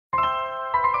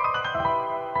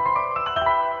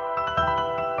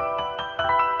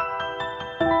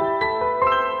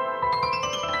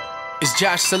It's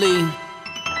Josh Sallee.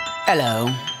 Hello.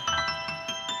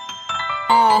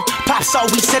 Pops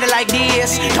always said it like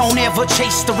this: don't ever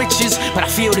chase the riches, but I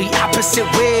feel the opposite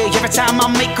way every time I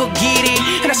make her get it.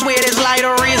 And I swear this light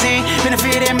arisen,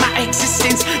 benefit in my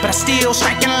existence, but I still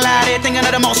striking light, thinking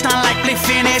of the most unlikely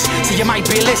finish. So you might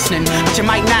be listening, but you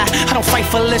might not. I don't fight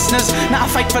for listeners, now I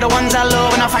fight for the ones I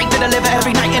love, and I fight to deliver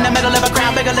every night in the middle of a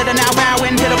crowd, bigger little now, wow,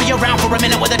 and it'll be around for a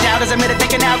minute with a doubt as I admit it,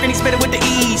 thinking out, can he spit it with the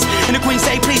ease? And the queen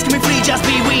say, please, can we free, just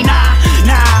be we?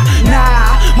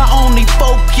 Nah, my only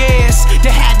focus to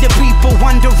have the people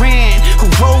wondering who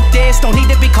wrote this. Don't need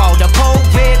to be called a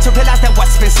poet to realize that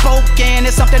what's been spoken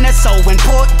is something that's so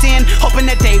important, hoping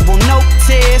that they will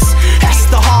notice. That's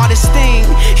the hardest thing,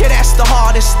 yeah, that's the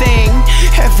hardest thing.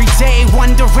 Every day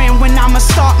wondering when I'ma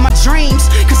start my dreams,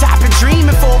 cause I've been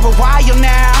dreaming for a while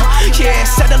now. Yeah,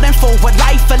 settling for what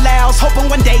life allows, hoping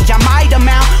one day I might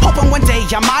amount, hoping one day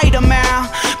I might amount.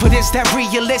 But is that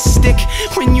realistic?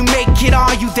 When you make it,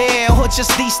 are you there, or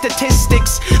just these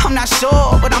statistics? I'm not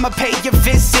sure, but I'ma pay your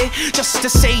visit, just to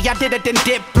say I did it, then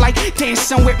dip like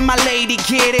dancing with my lady,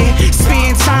 get it?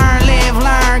 Spin, turn, live,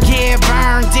 learn, yeah,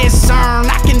 burn, discern.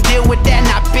 I can deal with that,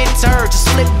 not bitter, just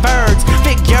flip birds.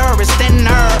 Figure is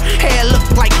thinner, hair look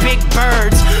like big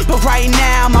birds, but right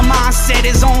now my mindset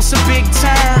is on some big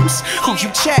terms. Who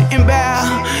you chatting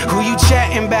about? Who you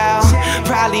chatting about?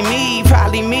 Probably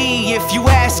me, if you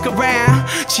ask around.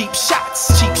 Cheap shots,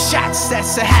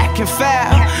 that's a hack and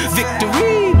foul.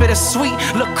 Victory, bittersweet,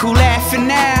 look who laughing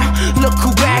now, look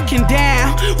who backing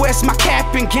down. Where's my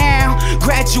cap and gown?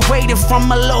 Graduated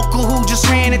from a local who just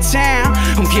ran to town.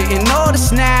 I'm getting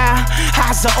noticed now,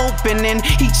 eyes are opening,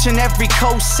 each and every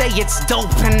coast say it's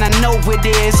dope, and I know it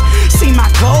is. See my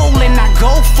goal and I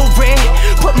go for it,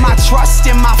 put my trust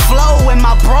in my flow and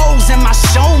my bros and my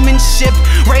showmanship.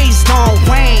 Raised on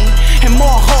Wayne and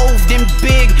more Hove than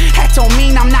Big. That don't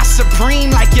mean I'm not supreme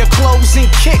like your closing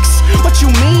kicks. What you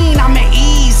mean I'm at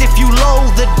ease if you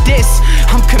loathe the diss?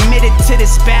 I'm committed to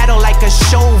this battle like a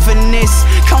chauvinist.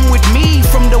 Come with me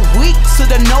from the weak to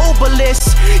the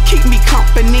noblest. Keep me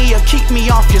company or keep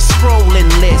me off your scrolling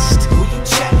list. Who you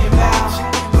chatting about?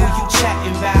 Who you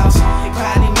chatting about?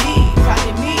 Probably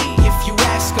me if you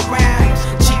ask around.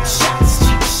 Cheap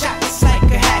shots like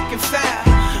a hack and foul.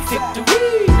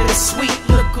 Victory, bittersweet,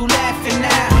 look who laughing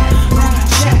now. Who you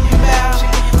chatting about?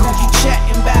 Who you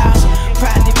chatting about?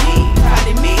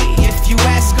 Probably me if you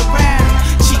ask around.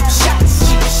 Cheap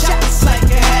shots like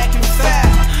a hack and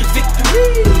foul.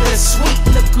 Victory, bittersweet,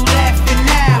 look who laughing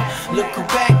now. Look who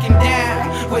backing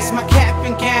down. Where's my cap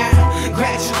and gown?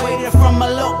 Graduated from a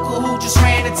local who just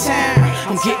ran to town.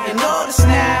 I'm getting noticed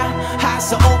now,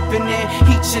 eyes are opening,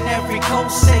 each and every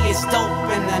coast say it's dope.